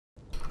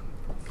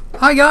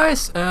Hi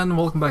guys, and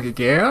welcome back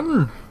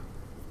again.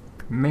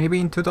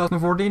 Maybe in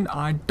 2014,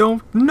 I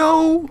don't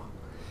know.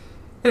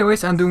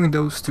 Anyways, I'm doing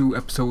those two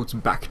episodes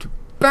back to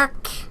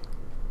back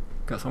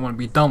because I want to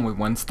be done with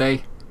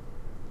Wednesday.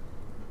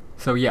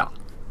 So yeah,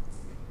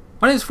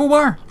 my name is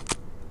FUBAR,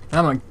 and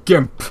I'm a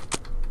Gimp.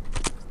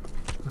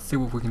 Let's see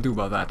what we can do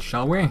about that,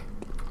 shall we?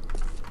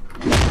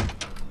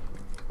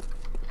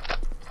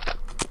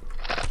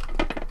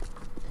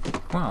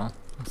 Well,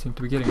 I seem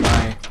to be getting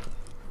my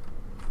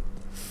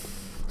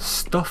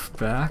stuff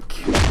back.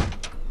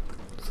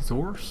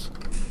 Scissors?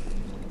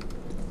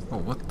 Oh,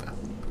 what the?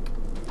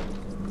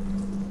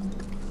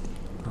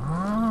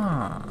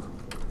 Ah,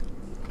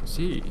 I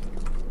see.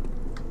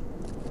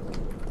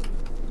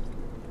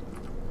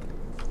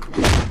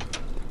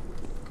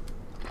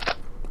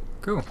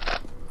 Cool.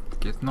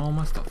 Getting all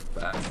my stuff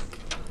back.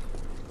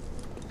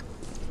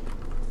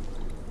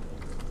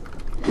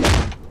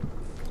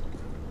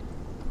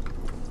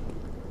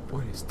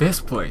 What is this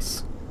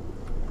place?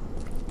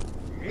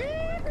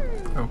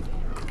 Oh.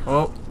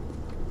 Oh.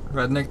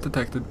 Redneck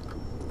detected.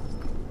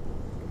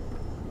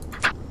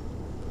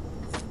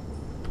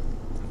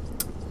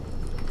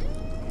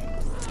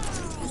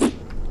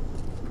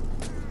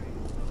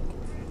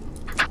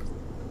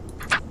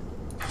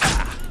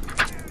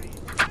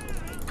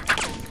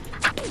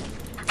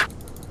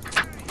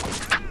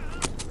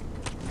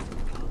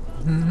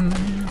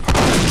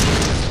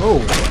 Oh,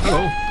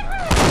 hello.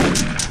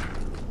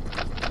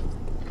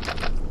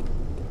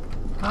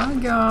 Hi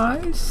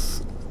guys.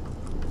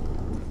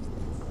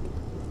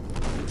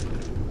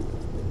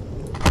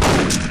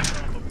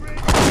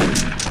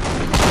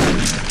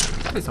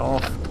 It's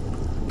off.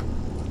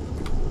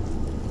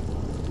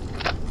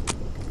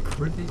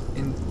 Pretty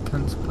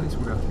intense place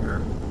we got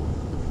here.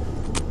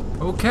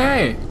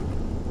 Okay.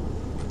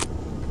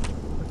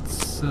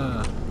 Let's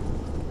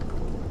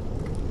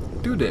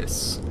do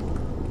this.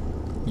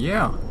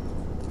 Yeah.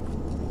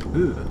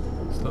 Ugh,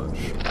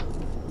 sludge.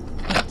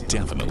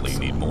 Definitely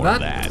need more of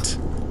that.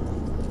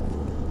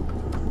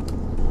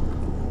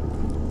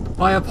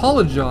 I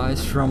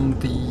apologize from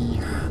the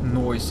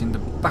noise in the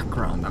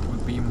background. That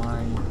would be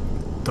my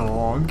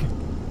dog.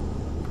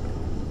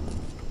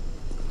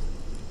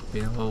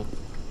 Being a little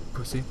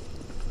pussy.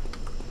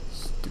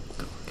 Stupid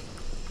dog.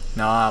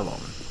 Nah, I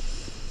love him.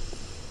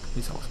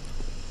 He's awesome.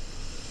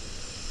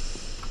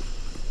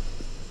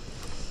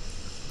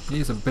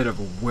 He's a bit of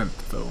a wimp,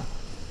 though.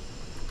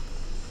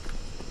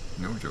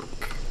 No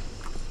joke.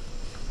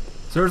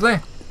 Seriously?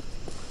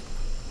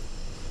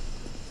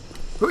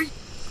 Oi!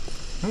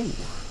 Ooh.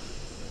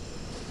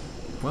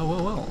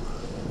 Well.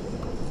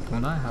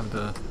 Don't I have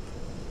the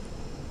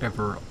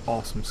ever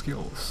awesome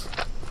skills?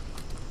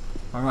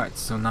 Alright,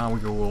 so now we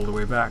go all the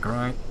way back,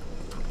 right?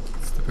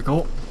 It's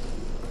typical.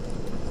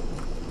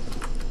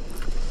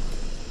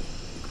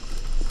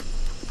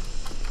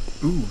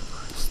 Ooh,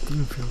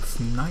 steam feels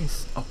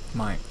nice up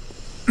my...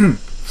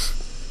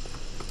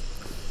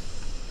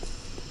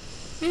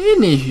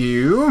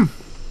 Anywho,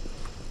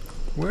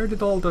 where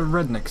did all the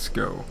rednecks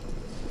go?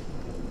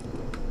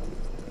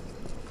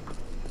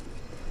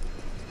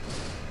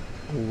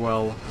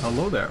 Well,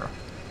 hello there.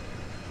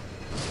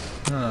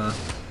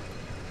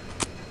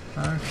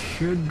 How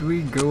should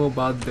we go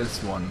about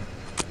this one?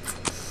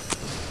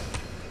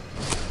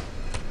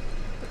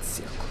 Let's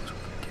see how close we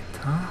can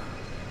get, huh?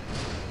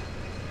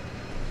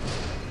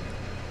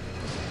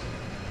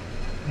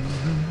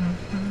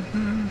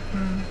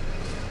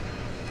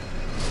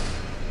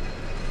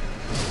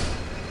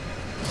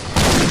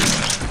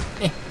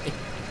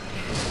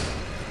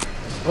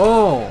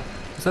 Oh,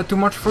 is that too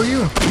much for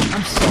you?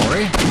 I'm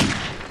sorry.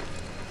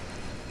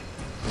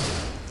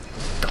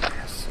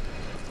 Dumbass.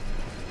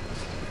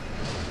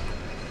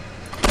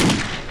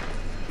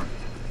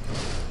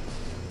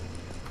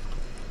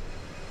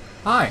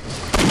 Hi.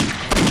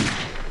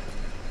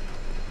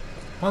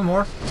 One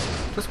more.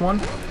 Just one.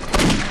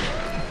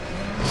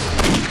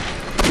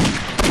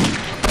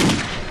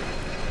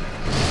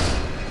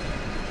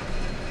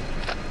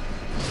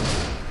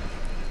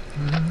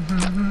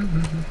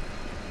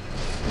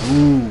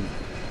 Ooh,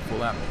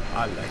 full ammo.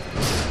 I like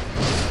it.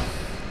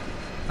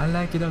 I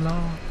like it a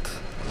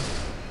lot.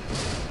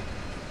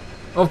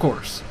 Of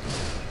course.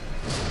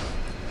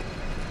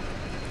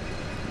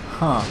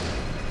 Huh.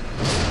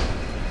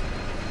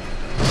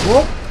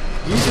 Whoa!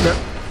 Easy there.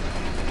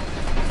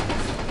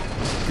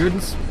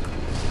 Goodness.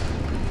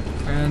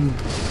 And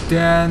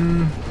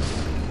then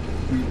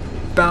we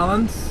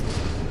balance.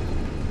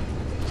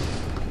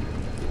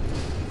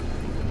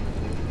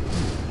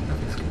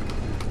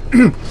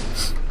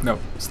 No,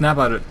 snap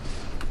at it.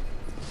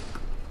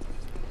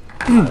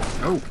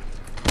 Oh.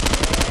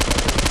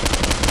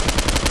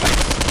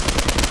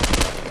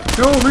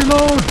 Go,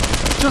 reload!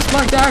 Just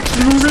like the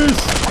action movies!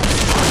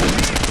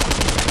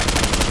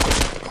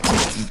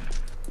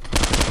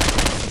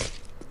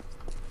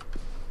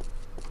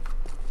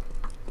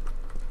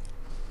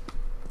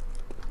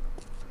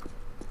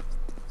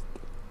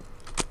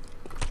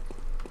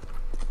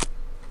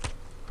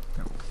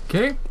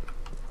 Okay.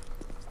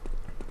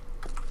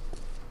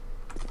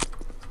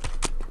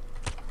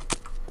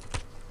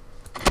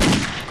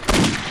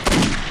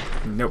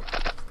 No.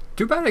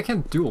 Too bad I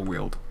can't dual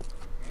wield.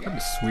 That'd be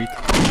sweet.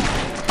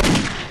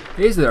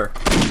 Is there?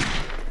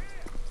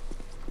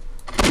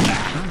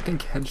 I don't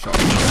think headshots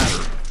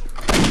matter.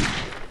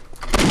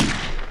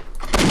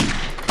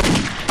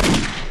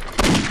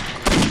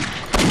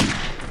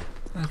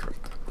 That's right.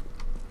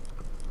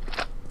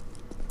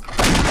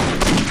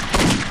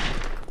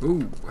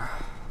 Ooh.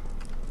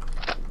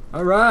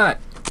 Alright.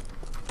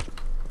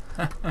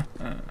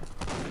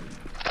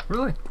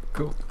 Really?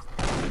 Cool.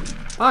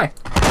 Hi.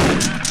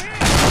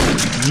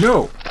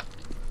 No.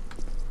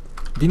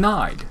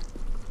 Denied.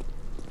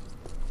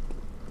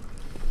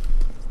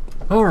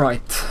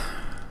 Alright.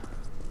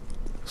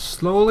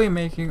 Slowly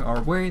making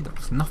our way.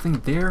 There's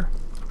nothing there.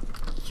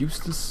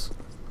 Useless.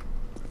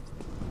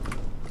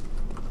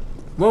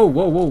 Whoa,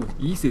 whoa, whoa.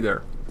 Easy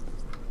there.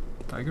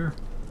 Tiger.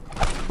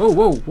 Whoa,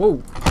 whoa,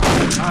 whoa.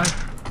 Hi.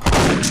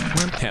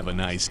 Wimp. Have a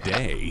nice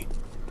day.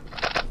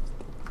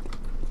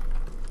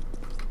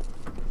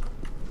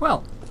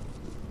 Well.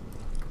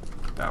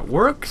 That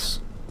works.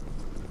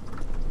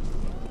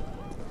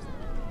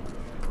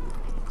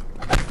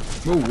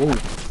 Whoa, whoa.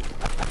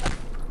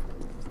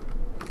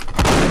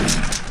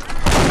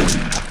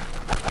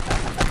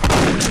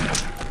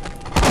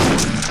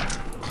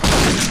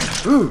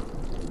 Ooh.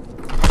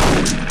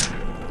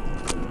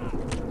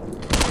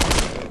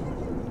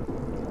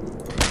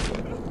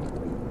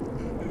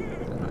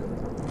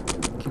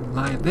 Can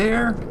lie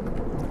there.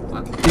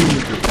 I'll deal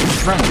with your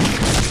friend.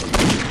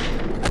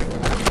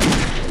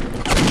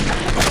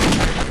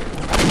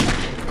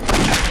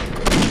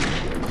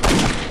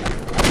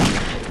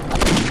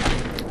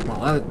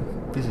 Well,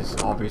 this is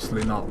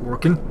obviously not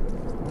working.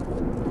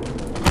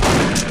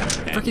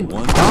 Fucking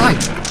die!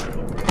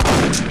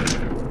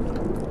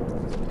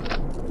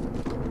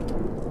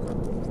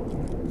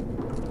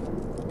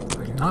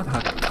 I do not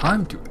have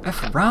time to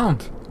F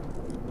around.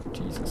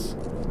 Jesus.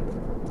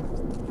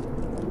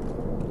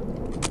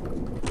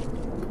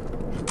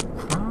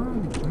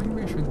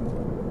 Maybe I should.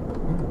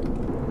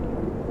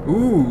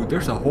 Ooh,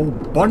 there's a whole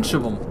bunch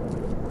of them.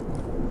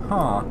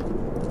 Huh.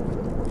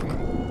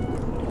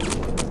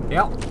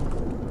 Yep.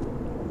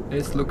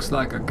 This looks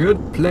like a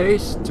good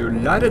place to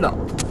light it up.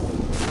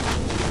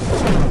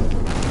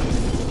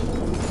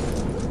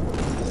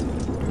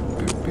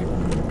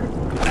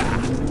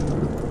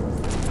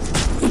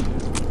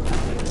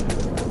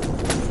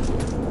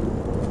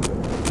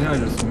 Did I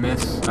just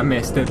miss? I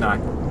missed, didn't I?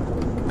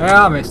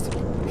 Yeah, I missed.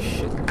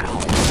 Shit.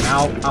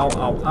 Ow, ow,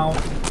 ow, ow.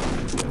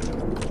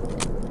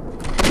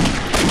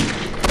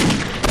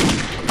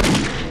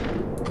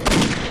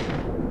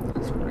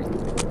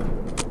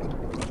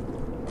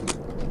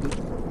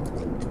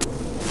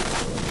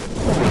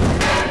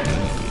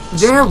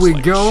 There we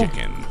go.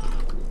 Chicken.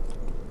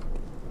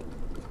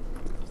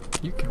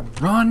 You can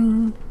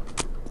run.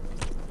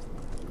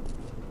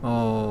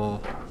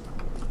 Oh.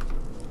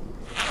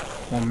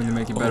 Want me to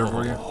make it better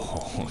for you?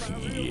 Oh,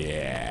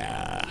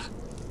 yeah.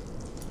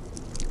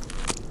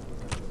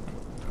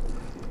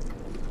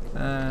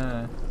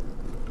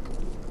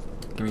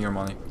 Give me your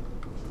money.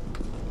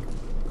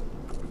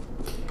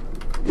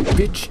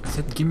 Bitch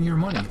said give me your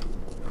money.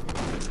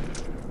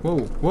 Whoa,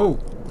 whoa.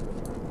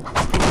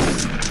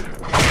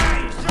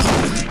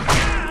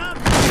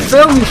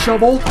 Fail me,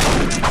 Shovel!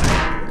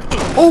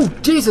 Oh,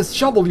 Jesus,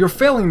 Shovel, you're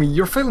failing me.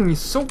 You're failing me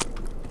so...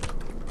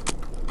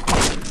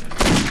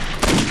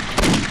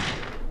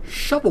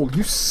 Shovel,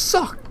 you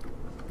suck!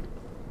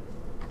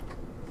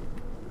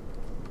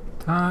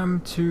 Time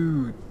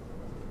to...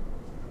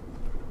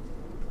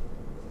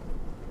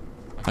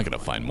 I gotta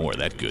find more of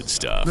that good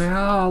stuff.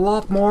 Yeah, a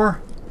lot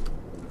more.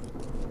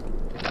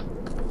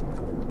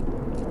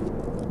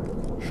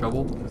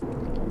 Shovel,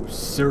 you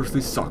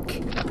seriously suck.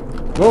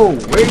 Whoa,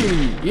 way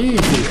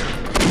easier.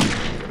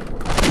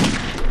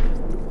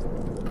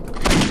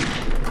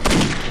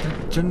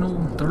 General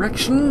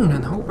direction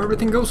and hope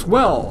everything goes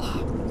well.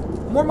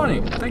 More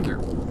money, thank you.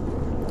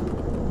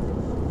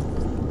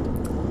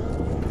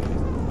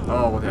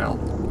 Oh, what the hell?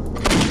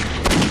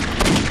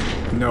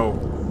 No.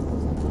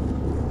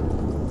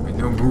 I'm in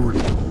no mood.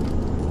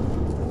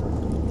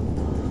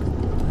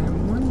 I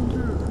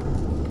wonder.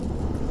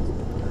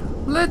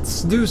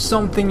 Let's do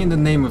something in the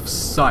name of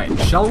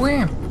science, shall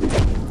we?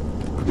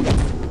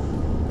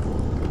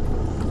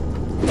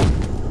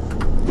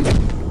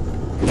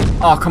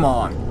 Oh, come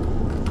on.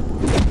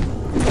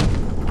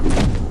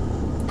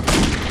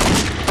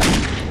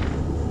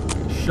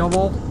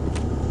 Shovel.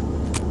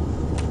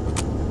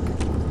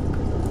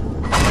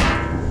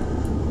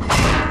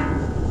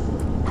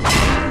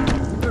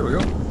 There we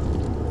go.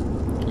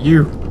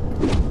 You.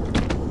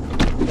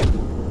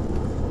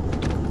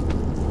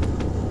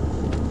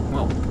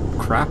 Well,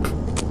 crap.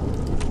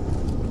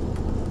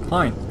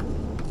 Fine.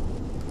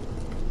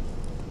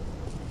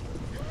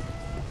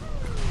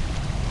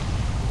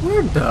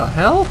 Where the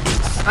hell?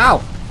 Ow!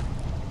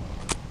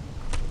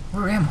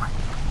 Where am I?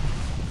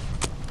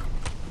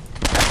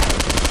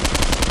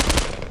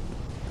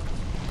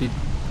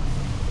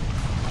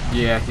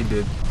 Yeah, he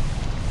did.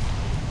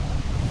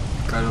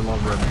 Gotta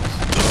love Rednecks.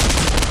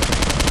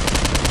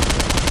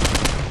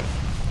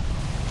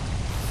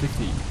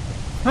 50.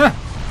 Huh!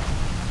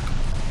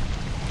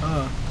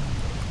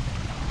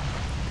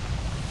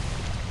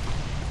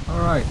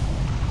 Alright.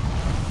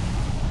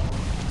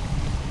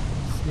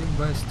 Saved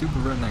by a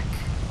stupid redneck.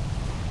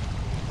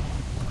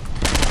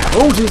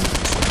 Oh,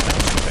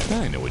 Jesus!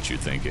 I know what you're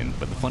thinking,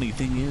 but the funny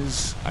thing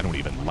is, I don't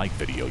even like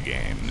video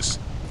games.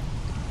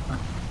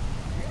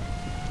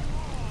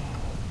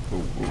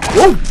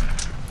 Whoa!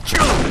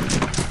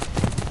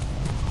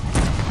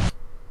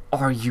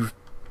 Are you...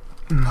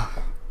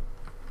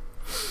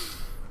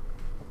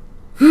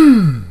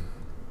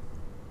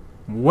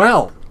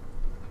 Well...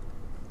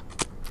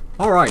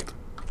 Alright.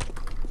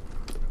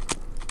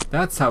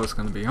 That's how it's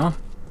gonna be, huh?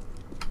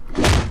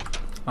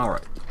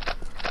 Alright.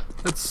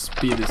 Let's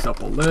speed this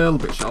up a little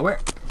bit, shall we?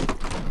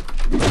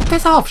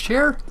 Piss off,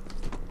 Cher!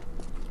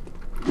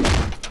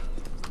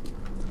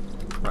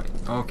 Right,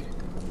 okay.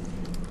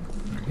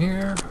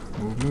 Here.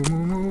 Move, move,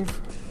 move,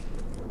 move.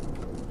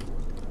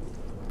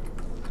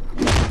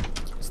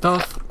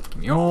 Stuff.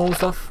 Give me all the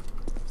stuff.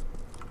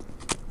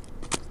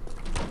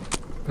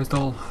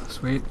 Pistol.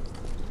 Sweet.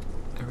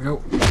 There we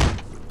go.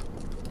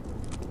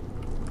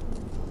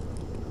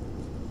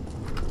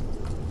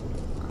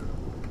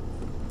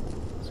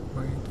 Let's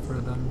wait for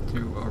them to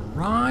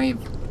arrive.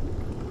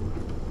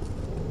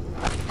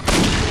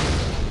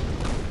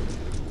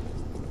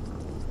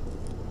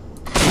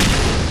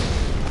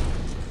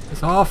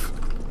 Piss off.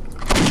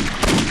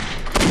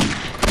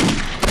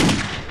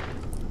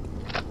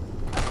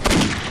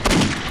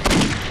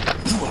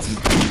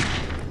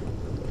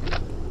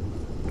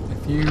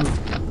 If you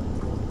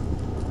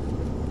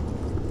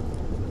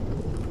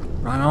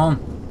run on.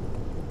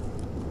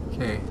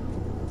 Okay.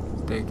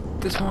 Take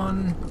this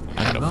one.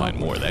 I'm gonna find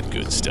more of that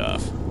good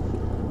stuff.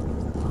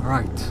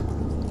 Alright.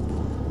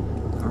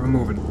 Now we're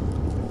moving.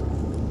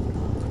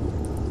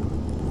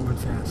 Moving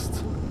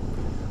fast.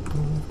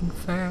 Moving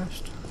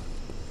fast.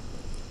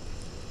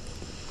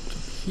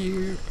 Jump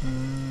here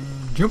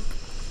and jump.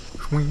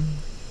 Swing.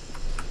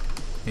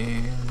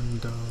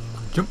 And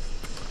jump.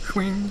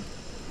 Swing.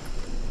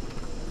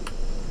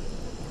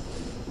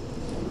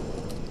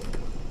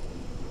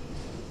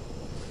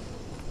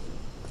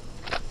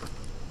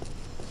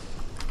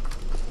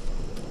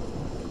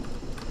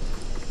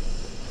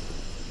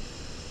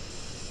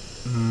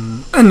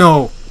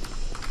 No!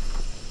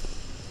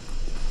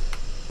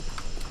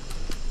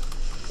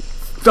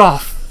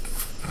 Stuff!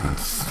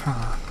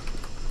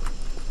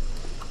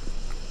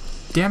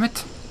 Damn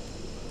it!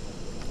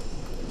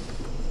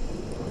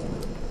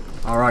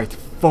 Alright,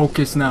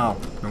 focus now.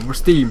 No more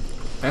steam.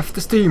 F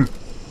the steam.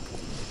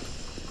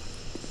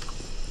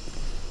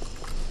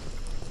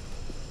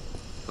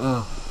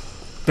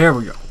 There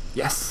we go.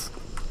 Yes!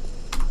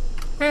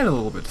 And a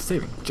little bit of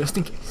saving, just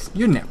in case.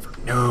 You never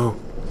know.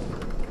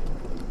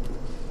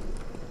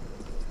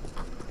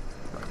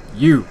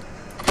 You.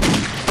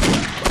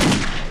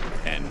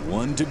 And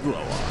one to grow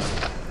on.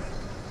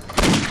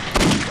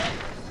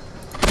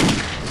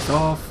 It's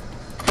off.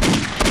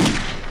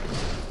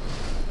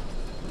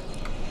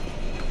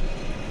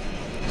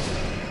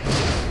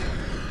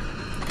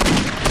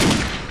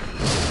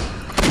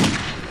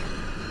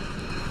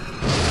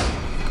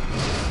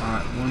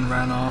 Alright, one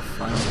ran off.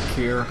 I don't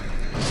care.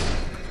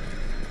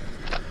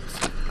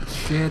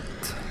 Shit.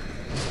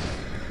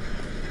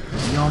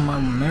 Be on my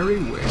merry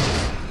way.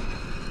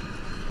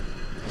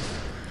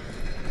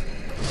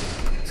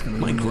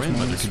 My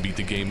grandmother could beat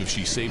the game if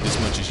she saved as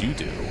much as you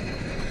do.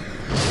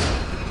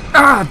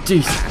 Ah,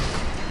 jeez!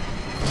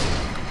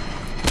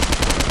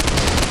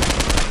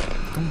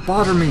 Don't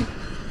bother me.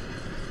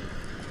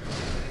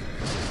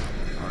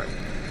 Alright.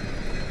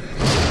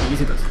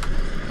 Easy does.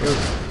 Here we go.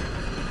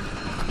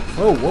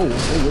 Whoa, whoa,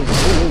 whoa, whoa,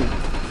 whoa,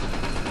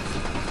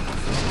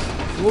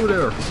 whoa. Whoa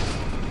there.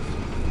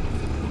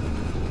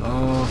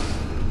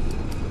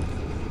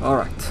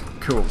 Alright,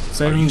 cool.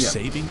 Saving Are you again.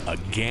 saving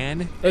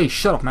again? Hey,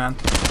 shut up, man.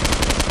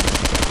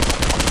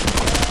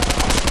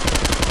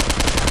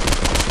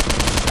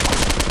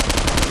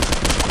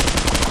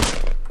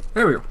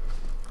 There we go.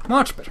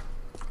 Much better.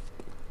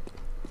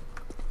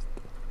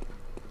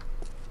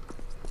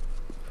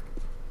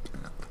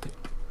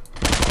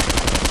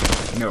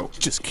 No.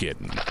 Just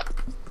kidding.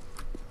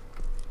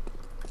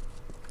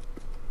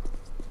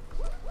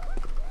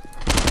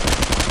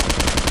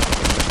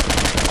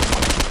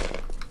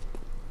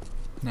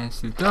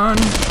 Nicely done.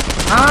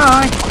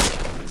 Hi!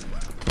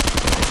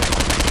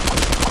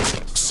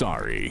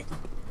 Sorry.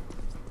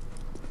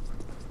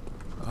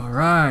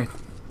 Alright.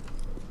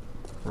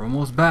 We're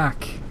almost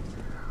back.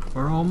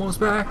 We're almost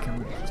back.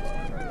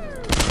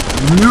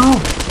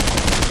 No!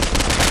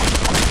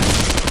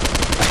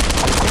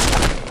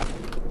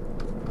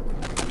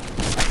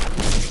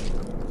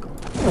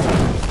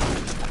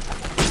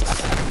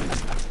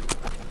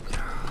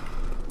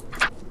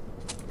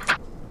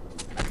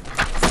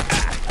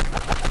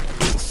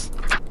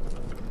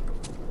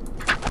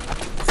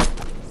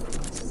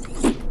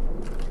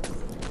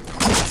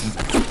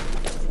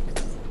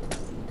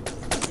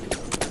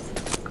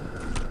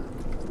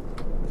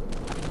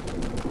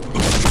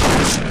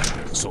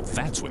 So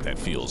that's what that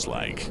feels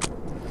like.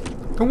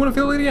 Don't want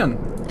to feel it again.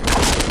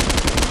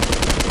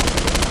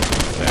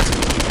 That's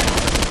really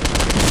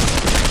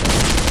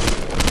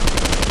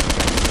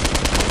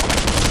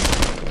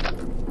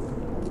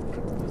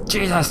bad.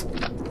 Jesus!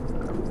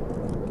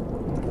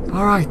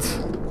 Alright.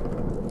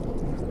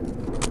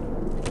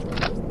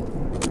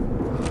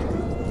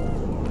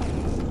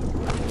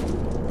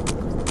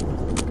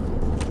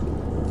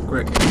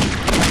 Great.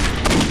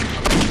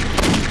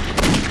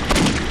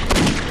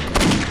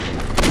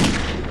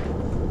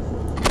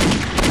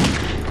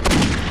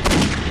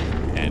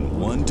 And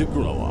one to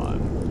grow on.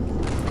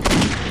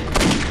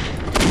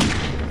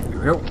 Here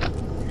we go.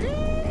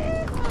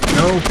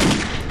 No.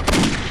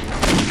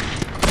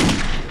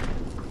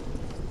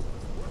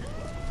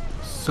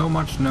 So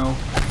much no.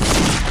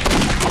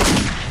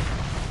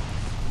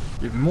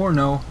 Even more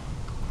no.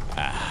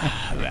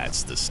 Ah,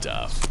 that's the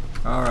stuff.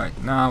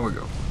 Alright, now we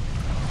go.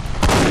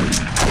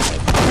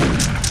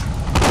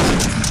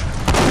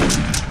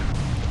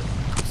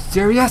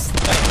 Serious?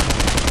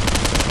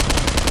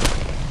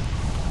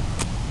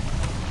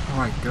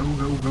 Alright, go,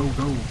 go, go,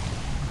 go.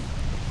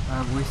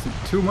 I've wasted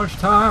too much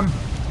time.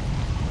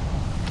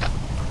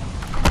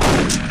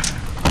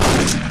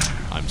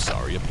 I'm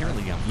sorry,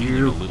 apparently I'm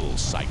feeling a little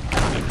psyched.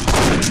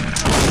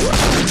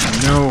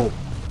 No.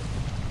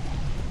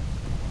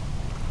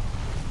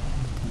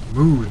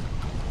 Mood.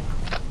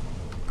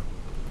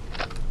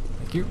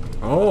 Thank you.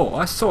 Oh,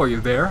 I saw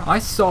you there. I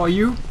saw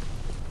you.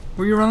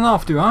 Where you running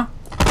off to, huh?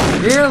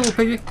 Here, little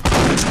piggy.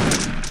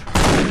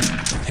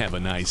 Have a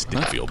nice day.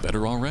 I feel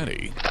better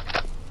already.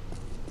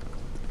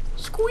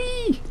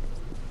 Squee.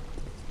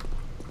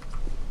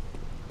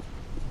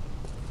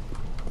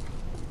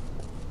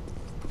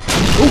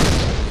 Oh.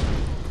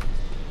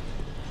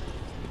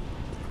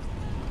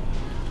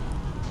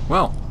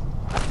 Well.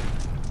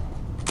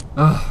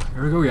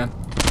 Here we go again.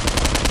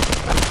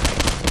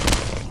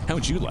 How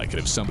would you like it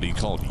if somebody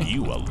called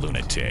you a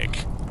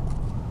lunatic?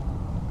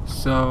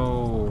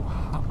 So,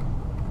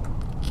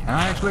 can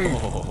I actually?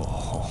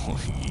 Oh,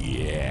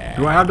 yeah.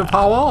 Do I have the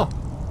power?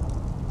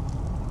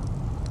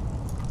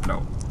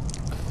 No.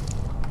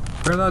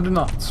 Apparently I do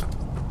not.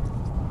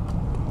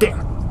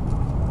 Damn.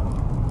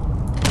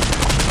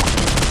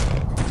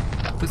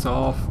 Piss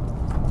off.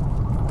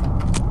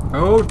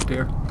 Oh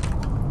dear.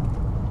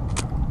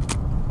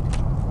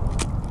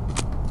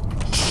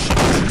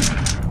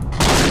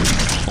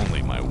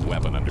 Only my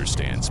weapon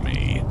understands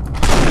me.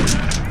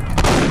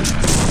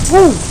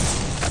 Woo!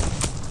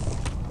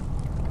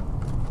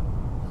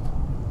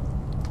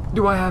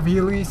 Do I have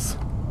healies?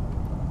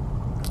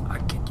 I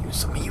could use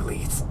some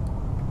healies.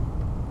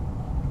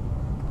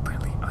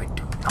 Apparently I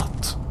do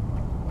not.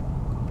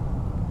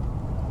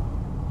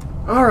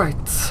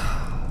 Alright.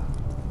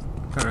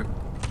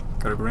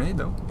 Got a grenade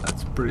though.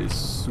 That's pretty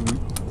sweet.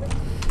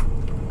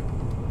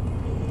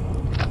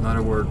 Not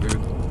a word, dude.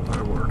 Not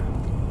a word.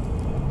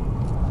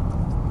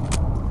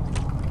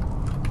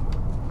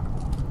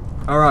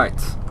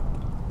 Alright.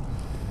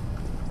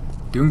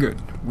 Doing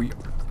good. We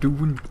are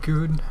doing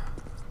good.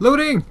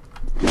 Loading!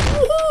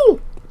 Woohoo!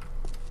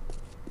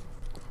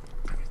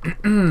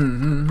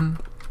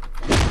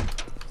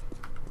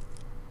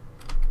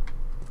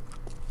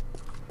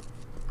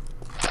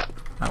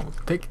 I will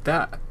take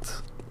that.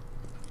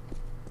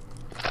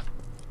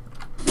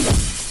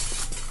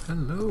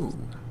 Hello.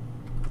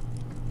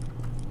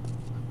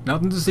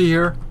 Nothing to see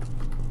here.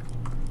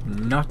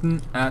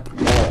 Nothing at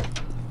all.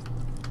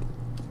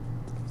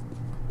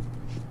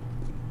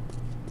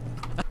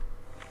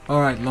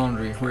 Alright,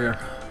 laundry, where?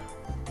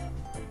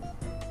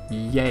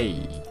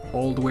 Yay!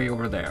 All the way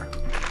over there.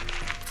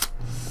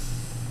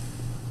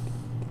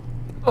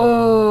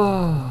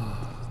 Oh!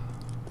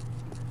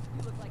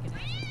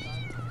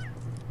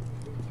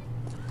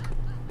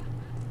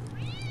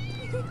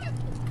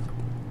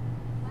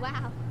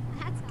 Wow,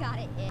 that's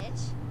gotta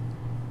itch.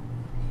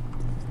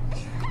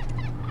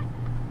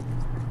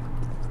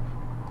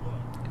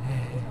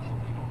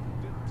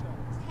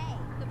 Hey,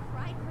 the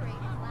Pride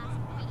Parade was last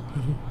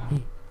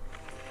week.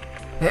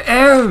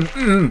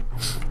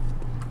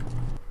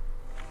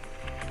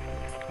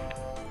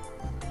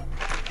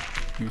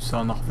 You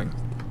saw nothing.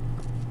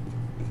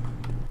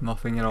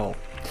 Nothing at all.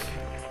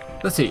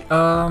 Let's see.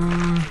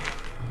 Can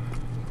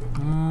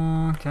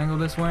I go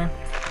this way?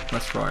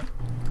 Let's try.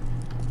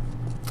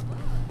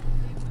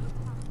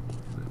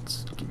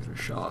 Let's give it a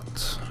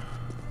shot.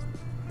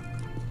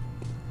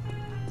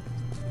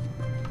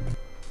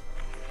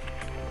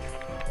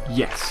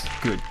 Yes,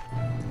 good.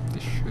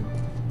 This should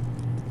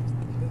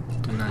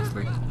do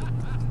nicely.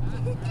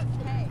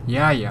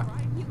 Yeah, yeah.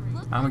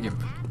 I'm a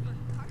Gimp.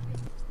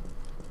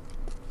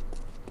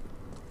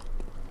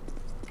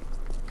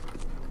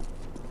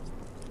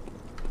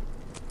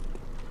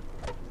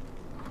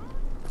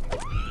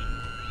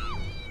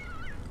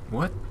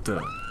 What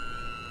the?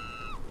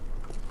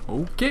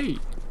 Okay.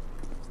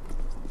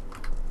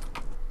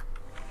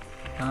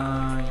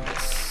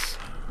 Yes.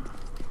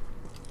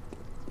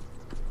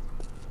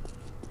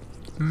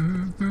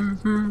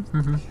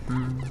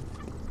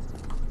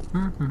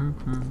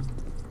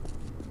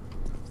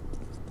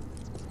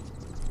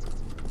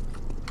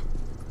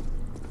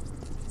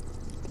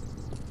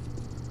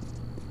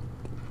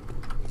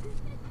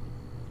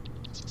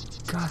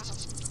 God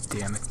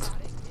damn it.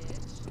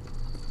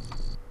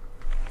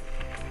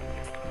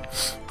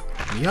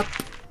 Yep.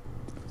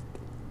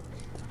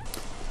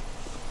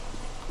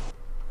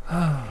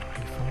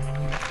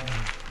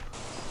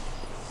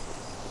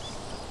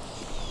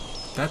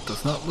 That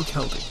does not look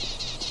healthy.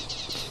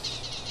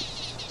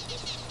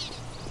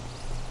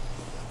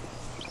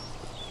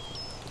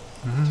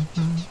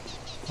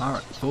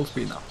 Alright, full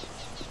speed now.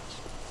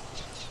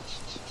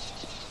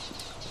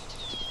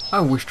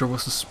 I wish there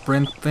was a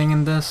sprint thing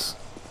in this.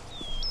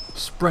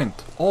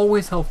 Sprint,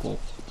 always helpful.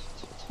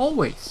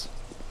 Always.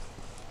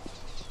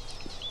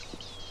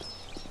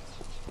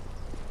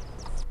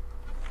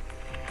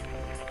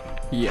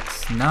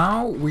 Yes,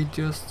 now we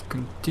just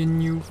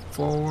continue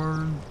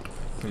forward.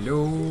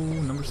 Hello,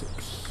 number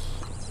 6.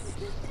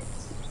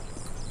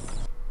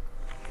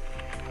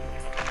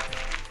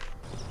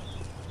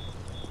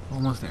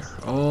 Almost there.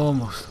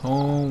 Almost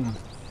home.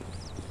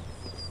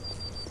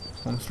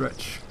 Home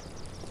stretch.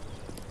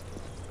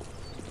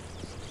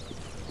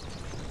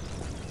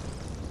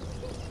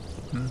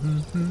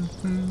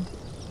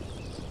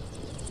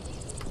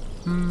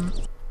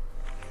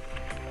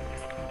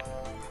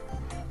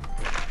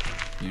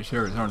 You're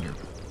serious, aren't you?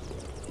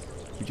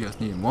 You just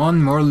need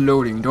one more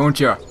loading, don't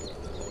you?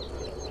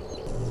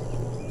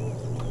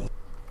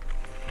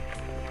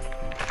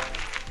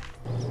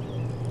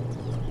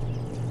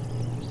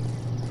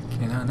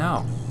 Okay,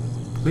 now,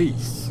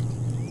 please.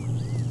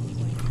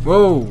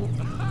 Whoa!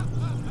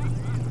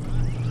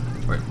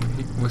 Wait,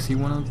 was he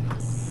one of?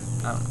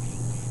 I don't know.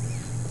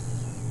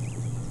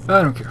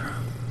 I don't care.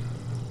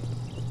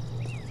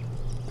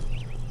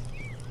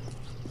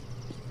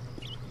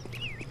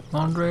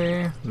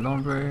 Laundry,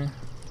 laundry,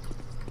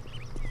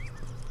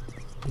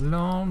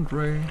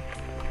 laundry.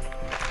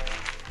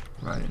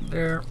 Right in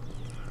there.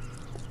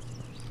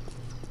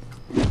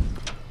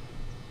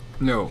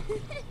 No.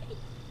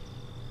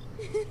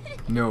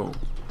 No.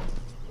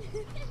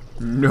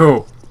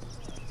 No.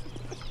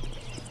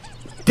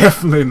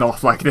 Definitely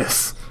not like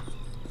this.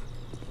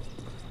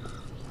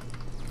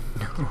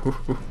 No.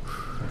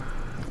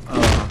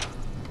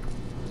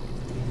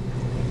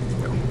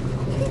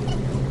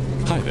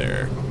 Hi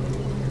there.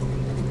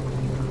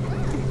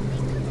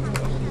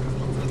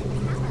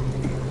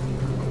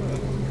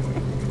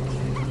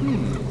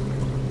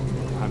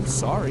 I'm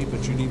sorry,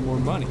 but you need more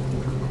money.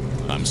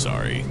 I'm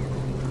sorry.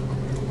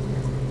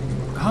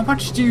 How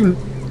much do you...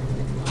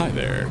 Hi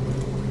there.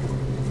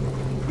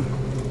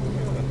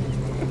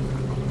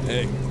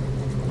 Hey,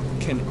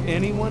 can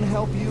anyone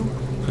help you?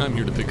 I'm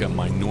here to pick up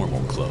my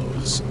normal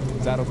clothes.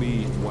 That'll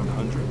be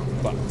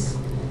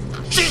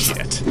 $100.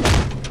 Shit!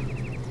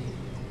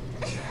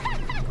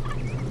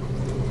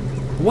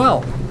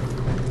 Well,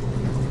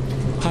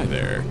 Hi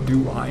there.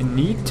 do I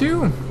need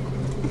to?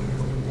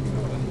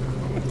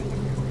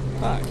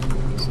 Hi,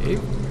 See?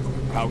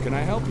 how can I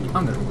help you?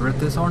 I'm gonna regret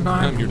this, aren't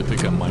I? I'm here to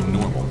pick up my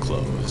normal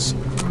clothes.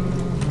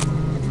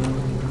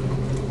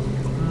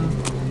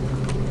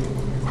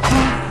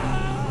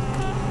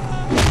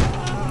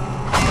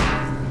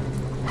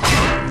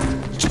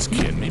 Just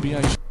kidding, maybe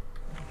I...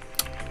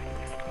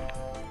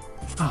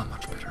 Ah,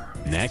 much better.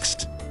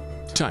 Next,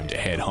 time to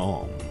head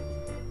home.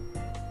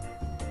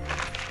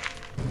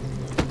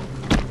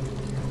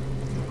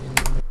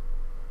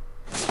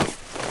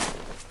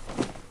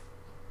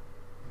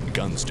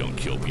 Guns don't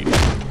kill people.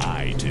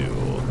 I do.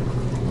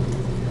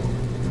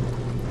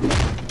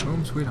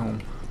 Home sweet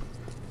home.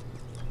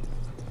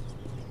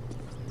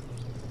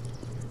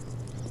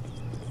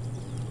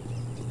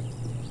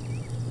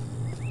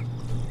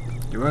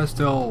 Do I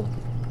still...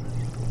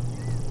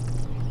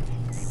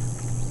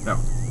 No.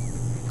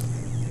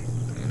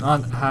 I do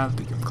not have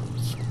the Gimp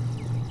clothes.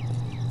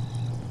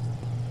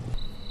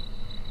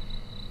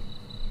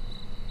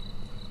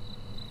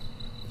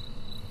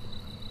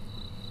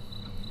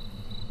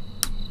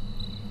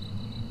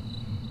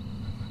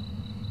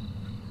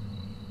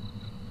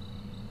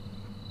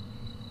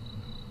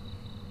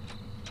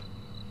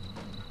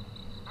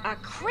 A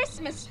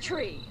Christmas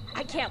tree!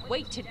 I can't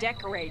wait to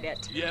decorate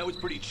it. Yeah, it was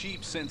pretty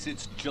cheap since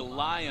it's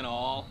July and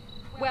all.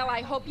 Well,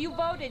 I hope you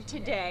voted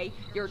today.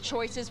 Your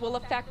choices will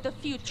affect the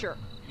future.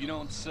 You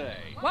don't say.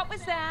 What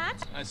was that?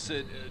 I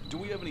said, do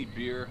we have any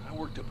beer? I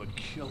worked up a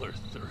killer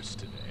thirst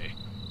today.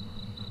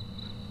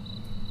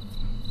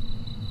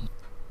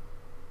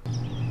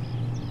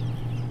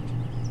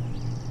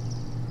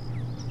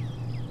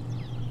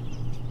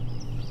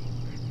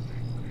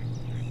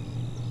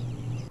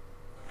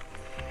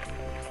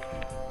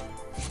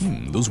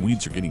 Those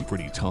weeds are getting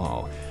pretty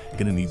tall.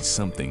 Gonna need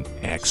something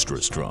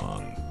extra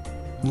strong.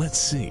 Let's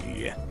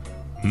see.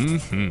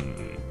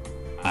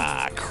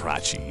 Ah,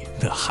 Crotchy,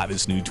 the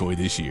hottest new toy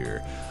this year.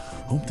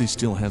 Hope they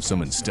still have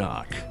some in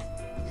stock.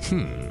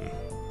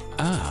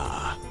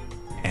 Ah,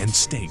 and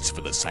steaks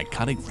for the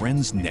Psychotic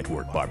Friends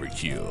Network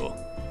barbecue.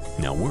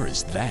 Now where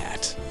is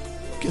that?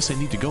 Guess I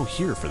need to go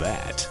here for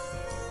that.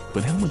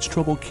 But how much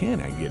trouble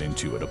can I get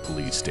into at a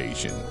police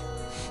station?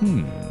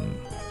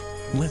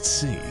 Let's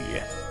see.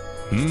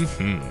 And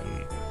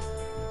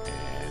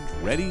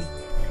ready,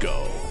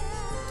 go.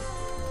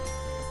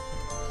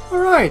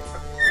 Alright,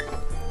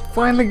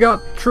 finally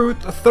got through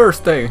to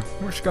Thursday,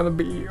 which is gonna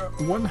be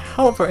one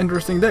hell of an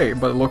interesting day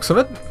by the looks of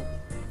it.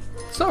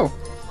 So,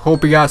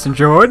 hope you guys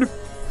enjoyed.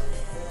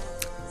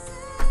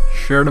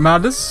 Share the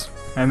madness,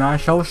 and I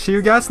shall see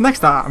you guys next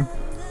time.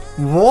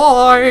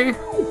 Bye!